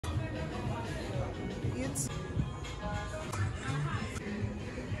minutes.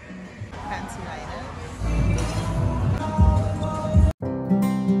 Fancy liner.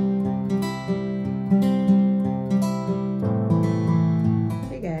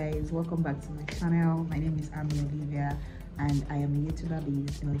 Hey guys, welcome back to my channel. My name is Ami Olivia and I am a YouTuber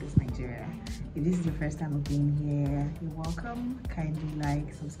based in Lagos, Nigeria. If this is your first time of being here, you're welcome. Kindly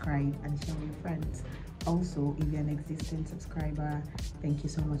like, subscribe and share with your friends. Also, if you're an existing subscriber, thank you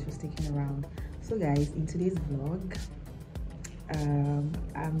so much for sticking around. So guys, in today's vlog,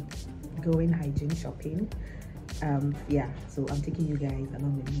 I'm going hygiene shopping. Yeah, so I'm taking you guys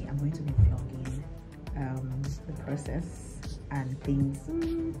along with me. I'm going to be vlogging the process and things,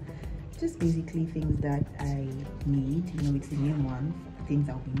 just basically things that I need. You know, it's a new month, things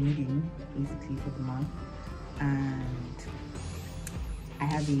I'll be needing basically for the month. And I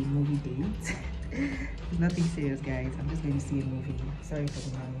have a movie date. It's nothing serious, guys. I'm just going to see a movie. Sorry for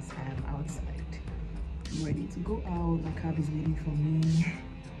the noise. I am outside. I'm ready to go out. My cab is waiting for me.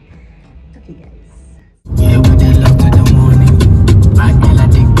 Okay, guys. Yeah, with the love to the morning. My girl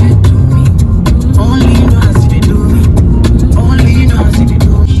addicted to me. Only you know how to do me. Only you know how to do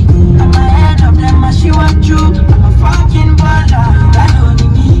me. I'm ahead of them, but she want you. I'm a fucking baller. That only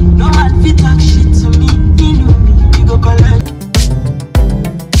me. No man fit talk shit to me. You know me. You go collect.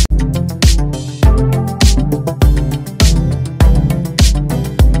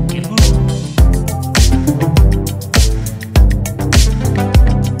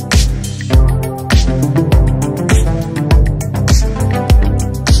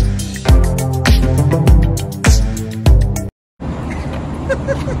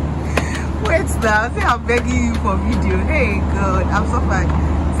 Now, say I'm begging you for video. Hey God, I'm so fine.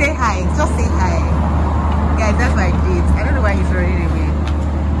 Say hi, just say hi. Guys, that's my date. I don't know why he's running away.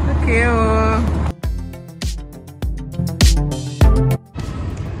 Okay.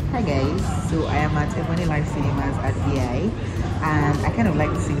 Hi guys, so I am at Ebony Life Cinemas at VI, and I kind of like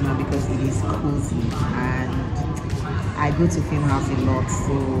the cinema because it is cozy and I go to film house a lot,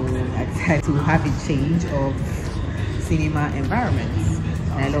 so I decided to have a change of cinema environments.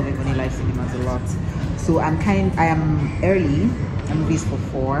 And I love Ebony Life Cinemas a lot. So I am early. The movie is for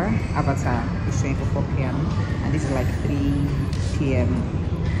 4. Avatar is showing for 4 p.m. and this is like 3 p.m.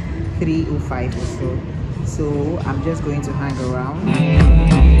 3:05 or so. So I'm just going to hang around.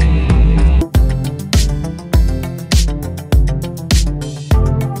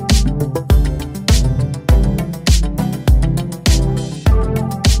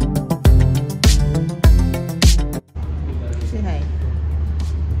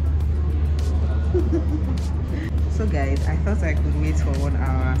 So guys, I thought I could wait for 1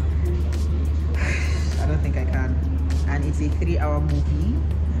 hour. I don't think I can. And it's a 3-hour movie,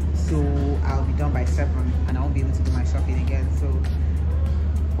 so I'll be done by 7 and I won't be able to do my shopping again. So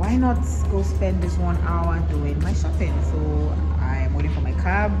why not go spend this 1 hour doing my shopping? So I am waiting for my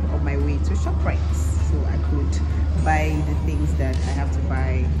cab on my way to ShopRite, so I could buy the things that I have to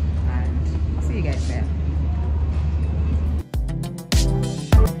buy, and I'll see you guys there.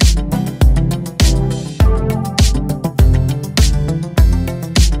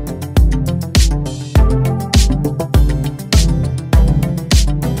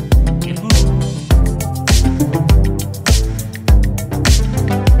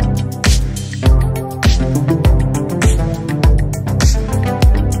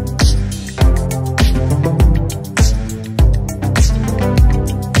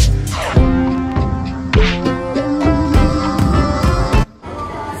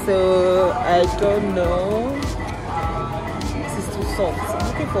 I don't know. This is too soft. I'm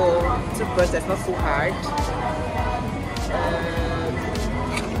looking for a toothbrush that's not so hard.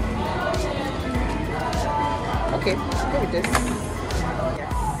 Okay, I'll go with this.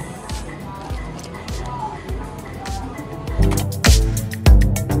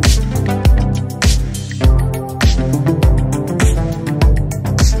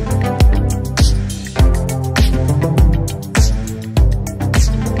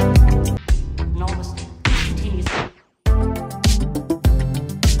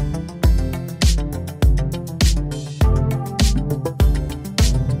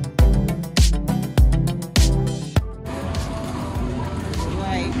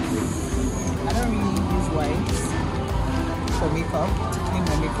 For makeup, to clean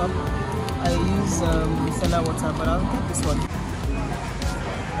my makeup, I use micellar water, but I'll get this one.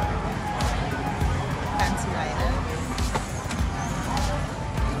 Fancy liner.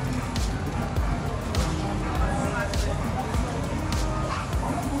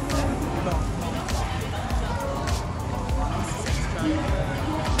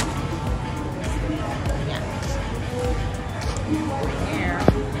 Yeah.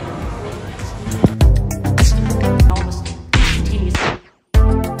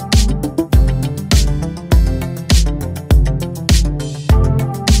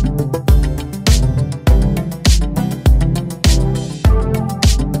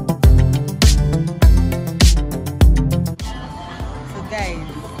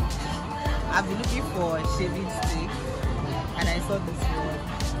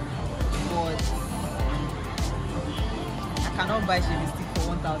 buy shaving stick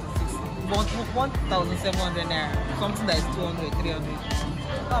for 1,700 naira, something that is 200, 300.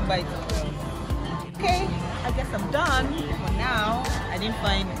 Can't buy it somewhere else. Okay, I guess I'm done for now. I didn't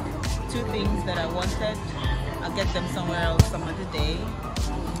find 2 things that I wanted. I'll get them somewhere else some other day.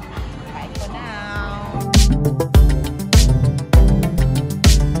 Bye for now.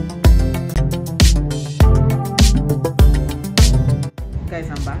 Guys,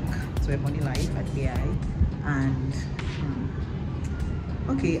 I'm back to a money life at AI, and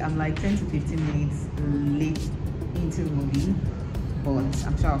okay, I'm like 10 to 15 minutes late into the movie, but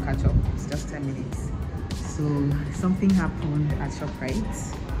I'm sure I'll catch up. It's just 10 minutes. So something happened at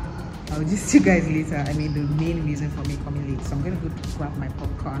ShopRite. I'll just see you guys later. I mean, the main reason for me coming late. So I'm gonna go grab my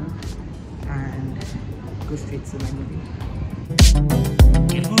popcorn and go straight to my movie.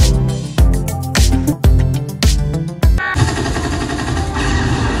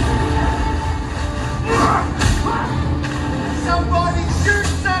 Somebody shoot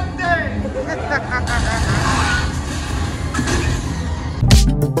something!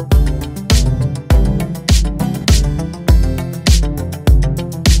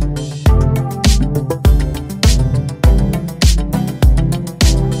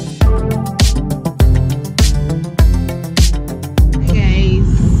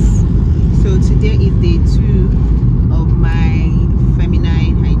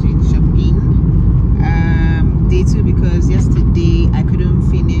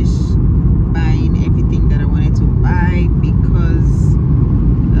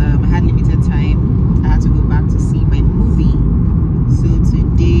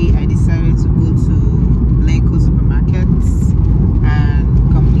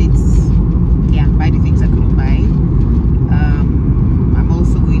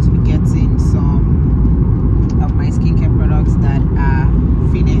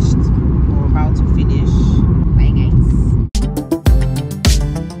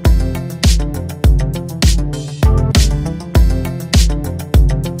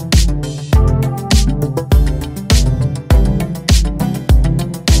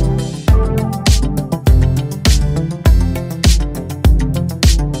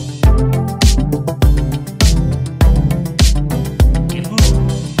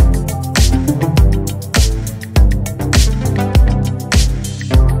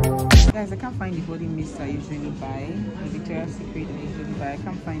 Guys, I can't find the body mist I usually buy, the Victoria's Secret I usually buy. I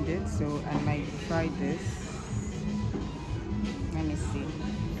can't find it, so I might try this. Let me see.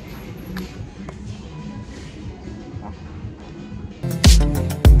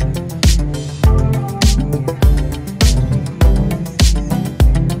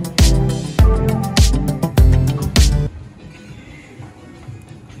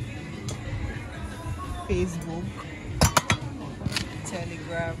 Facebook,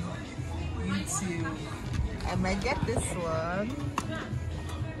 Telegram, YouTube. I might get this one.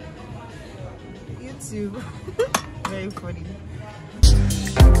 YouTube. Very funny.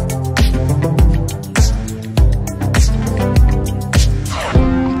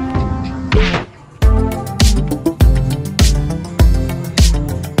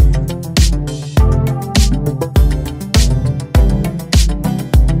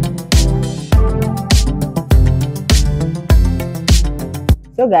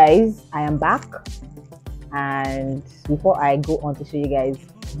 So guys, I am back, and before I go on to show you guys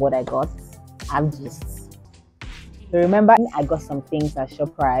what I got, I've just so remember I got some things at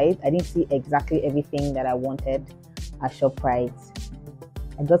ShopRite. I didn't see exactly everything that I wanted at ShopRite.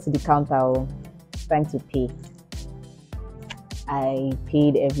 I got to the counter, time to pay. I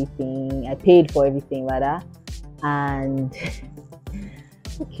paid everything. I paid for everything rather, and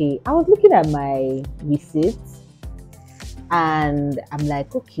okay, I was looking at my receipts. And I'm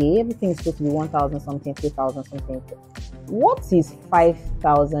like, okay, everything is supposed to be 1,000 something, 2,000 something. What is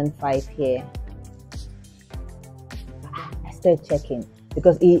 5,005 here? I started checking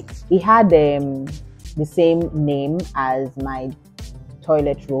because he had the same name as my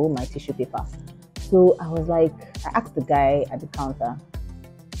toilet roll, my tissue paper. So I was like, I asked the guy at the counter,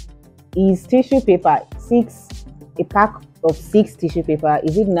 is tissue paper a pack of 6 tissue paper,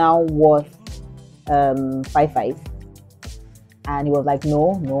 is it now worth 5,500? And he was like,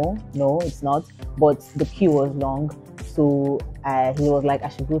 no, it's not. But the queue was long, so he was like, I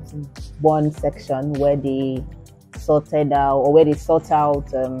should go to one section where they sorted out, or where they sort out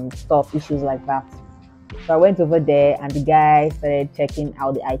stuff, issues like that. So I went over there, and the guy started checking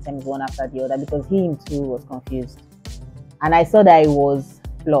out the items one after the other because he too was confused. And I saw that it was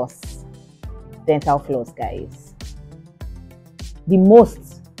floss, dental floss, guys. The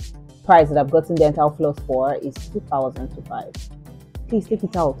most price that I've gotten dental floss for is 2,005. Please take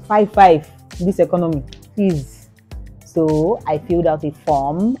it out. 5,500 in this economy, please. So I filled out a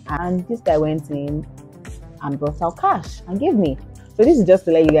form, and this guy went in and brought out cash and gave me. So this is just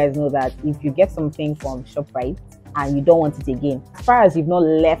to let you guys know that if you get something from ShopRite and you don't want it again, as far as you've not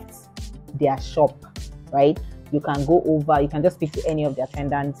left their shop, right, you can go over, you can just speak to any of the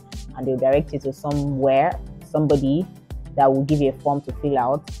attendants and they'll direct you to somebody that will give you a form to fill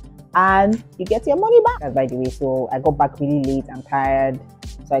out, and you get your money back. That's by the way. So I got back really late, I'm tired,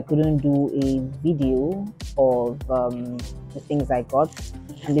 so I couldn't do a video of the things I got,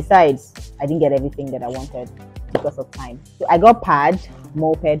 and besides, I didn't get everything that I wanted because of time. So I got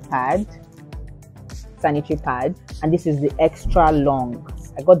moped pad, sanitary pad, and this is the extra long.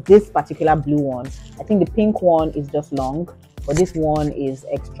 I got this particular blue one. I think the pink one is just long, but this one is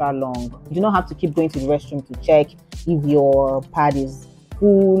extra long. You do not have to keep going to the restroom to check if your pad is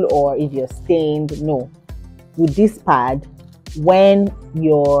full or if you're stained. No, with this pad, when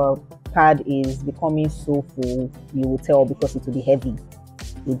your pad is becoming so full, you will tell because it will be heavy.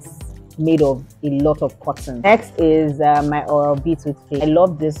 It's made of a lot of cotton. Next is my Oral-B toothpaste. I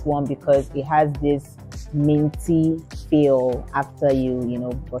love this one because it has this minty feel after you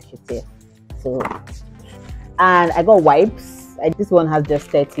brush your teeth. So, and I got wipes. This one has just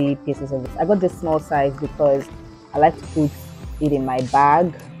 30 pieces of it. I got this small size because I like to put it in my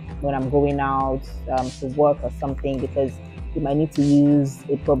bag when I'm going out to work or something, because you might need to use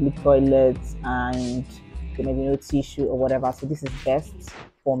a public toilet and there may be no tissue or whatever. So this is best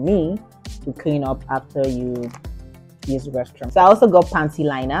for me to clean up after you use the restroom. So I also got panty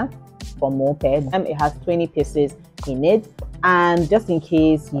liner for moped. It has 20 pieces in it, and just in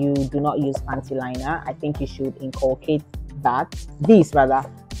case you do not use panty liner, I think you should inculcate this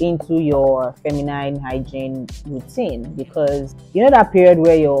into your feminine hygiene routine, because you know that period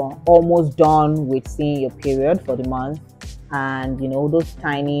where you're almost done with seeing your period for the month, and those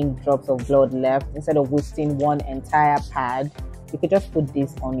tiny drops of blood left, instead of wasting one entire pad, you could just put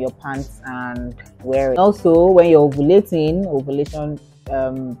this on your pants and wear it. Also, when you're ovulating, ovulation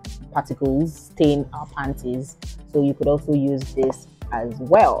particles stain our panties, so you could also use this as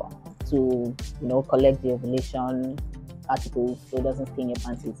well to collect the ovulation particles so it doesn't stain your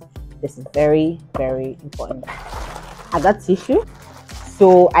panties. This is very, very important. I got tissue.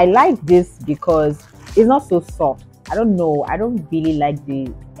 So I like this because it's not so soft. I don't know, I don't really like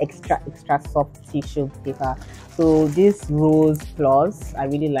the extra soft tissue paper. So this Rose Plus, I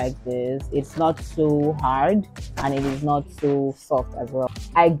really like this. It's not so hard and it is not so soft as well.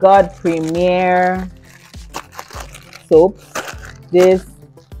 I got Premier soaps. This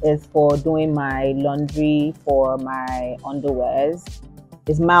is for doing my laundry for my underwears.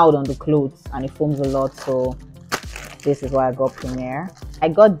 It's mild on the clothes and it foams a lot, so this is why I got Premier. I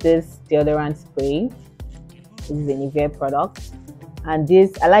got this deodorant spray. This is a Nivea product, and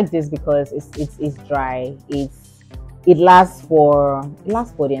I like this because it's dry. It lasts for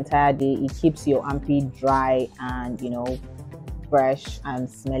the entire day. It keeps your armpit dry and fresh and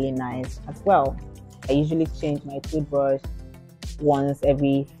smelling nice as well. I usually change my toothbrush once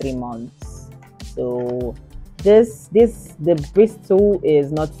every 3 months. So the bristle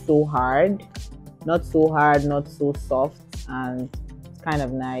is not so hard, not so soft, and it's kind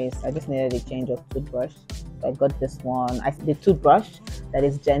of nice. I just needed a change of toothbrush. So I got this one. The toothbrush that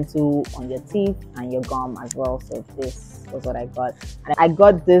is gentle on your teeth and your gum as well. So this was what I got. And I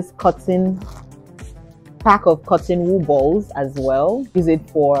got this pack of cotton wool balls as well. Use it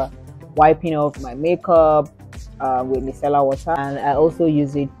for wiping off my makeup with micellar water, and I also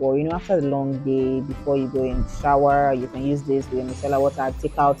use it for after the long day, before you go in the shower, you can use this with your micellar water,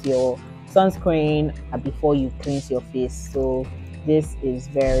 take out your sunscreen before you cleanse your face. So this is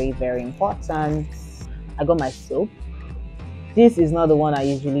very, very important. I got my soap. This is not the one I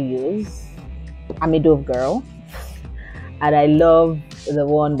usually use. I'm a Dove girl, and I love the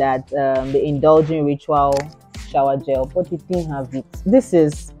one that the Indulging Ritual shower gel, but it didn't have it. This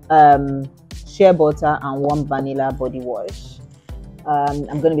is shea butter and warm vanilla body wash.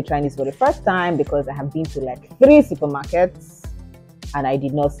 I'm going to be trying this for the first time because I have been to like 3 supermarkets and I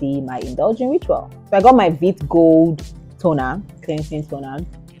did not see my Indulging Ritual. So I got my Vit Gold toner, cleansing toner.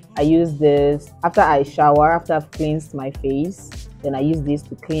 I use this after I shower, after I've cleansed my face. Then I use this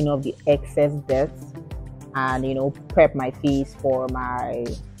to clean off the excess dirt and prep my face for my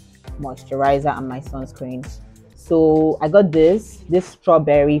moisturizer and my sunscreen. So I got this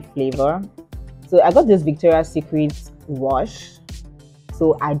strawberry flavor. So I got this Victoria's Secret wash.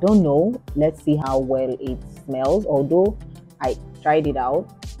 So I don't know, let's see how well it smells, although I tried it out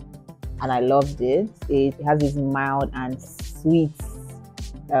and I loved it. It has this mild and sweet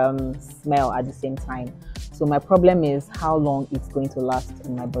smell at the same time. So my problem is how long it's going to last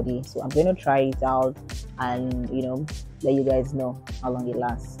in my body. So I'm going to try it out and let you guys know how long it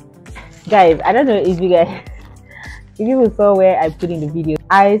lasts. Guys, I don't know if you guys if you saw where I put in the video.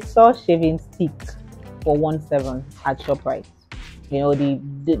 I saw shaving stick for 1.7 at ShopRite.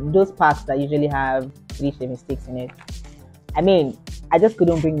 Those packs that usually have 3 shaving sticks in it. I mean, I just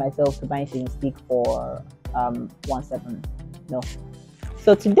couldn't bring myself to buy shaving stick for 1.7. No.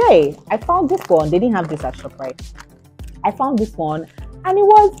 So today I found this one. They didn't have this at ShopRite. I found this one and it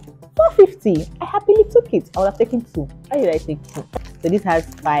was $4.50. I happily took it. I would have taken 2. Why did I take 2? So this has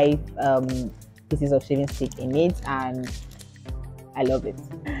 5 pieces of shaving stick in it and I love it.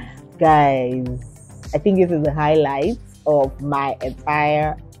 Guys, I think this is the highlight of my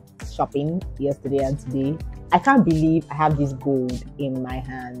entire shopping yesterday and today. I can't believe I have this gold in my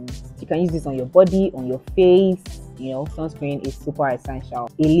hands. You can use this on your body, on your face. Sunscreen is super essential.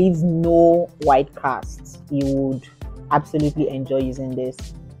 It leaves no white cast. You would absolutely enjoy using this.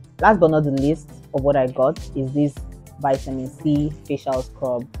 Last but not the least of what I got is this vitamin C facial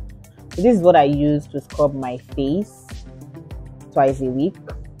scrub. So this is what I use to scrub my face twice a week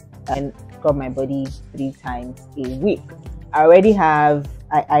and scrub my body 3 times a week. I already have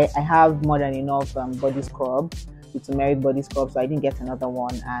I have more than enough body scrub, the turmeric body scrub, so I didn't get another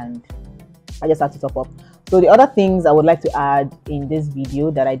one and I just had to top up. So the other things I would like to add in this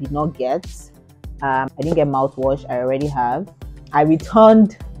video that I did not get, I didn't get mouthwash. I already have. I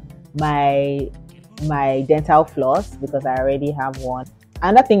returned my dental floss because I already have one.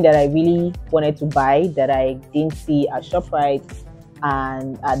 Another thing that I really wanted to buy that I didn't see at ShopRite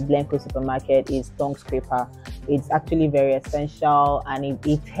and at Blenco supermarket is tongue scraper. It's actually very essential and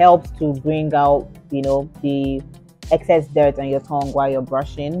it helps to bring out the excess dirt on your tongue while you're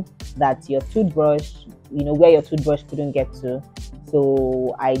brushing that your toothbrush where your toothbrush couldn't get to.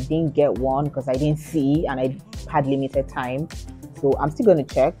 So I didn't get one because I didn't see and I had limited time. So I'm still going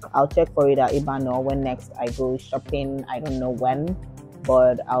to check. I'll check for it at Ibano when next I go shopping. I don't know when,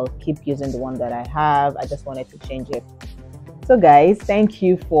 but I'll keep using the one that I have. I just wanted to change it. So guys, thank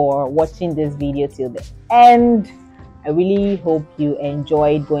you for watching this video till the end. I really hope you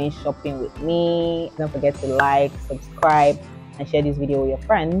enjoyed going shopping with me. Don't forget to like, subscribe, and share this video with your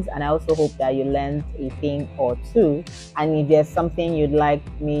friends. And I also hope that you learned a thing or two. And if there's something you'd like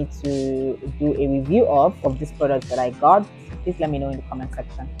me to do a review of this product that I got, please let me know in the comment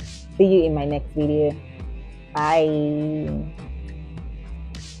section. See you in my next video. Bye.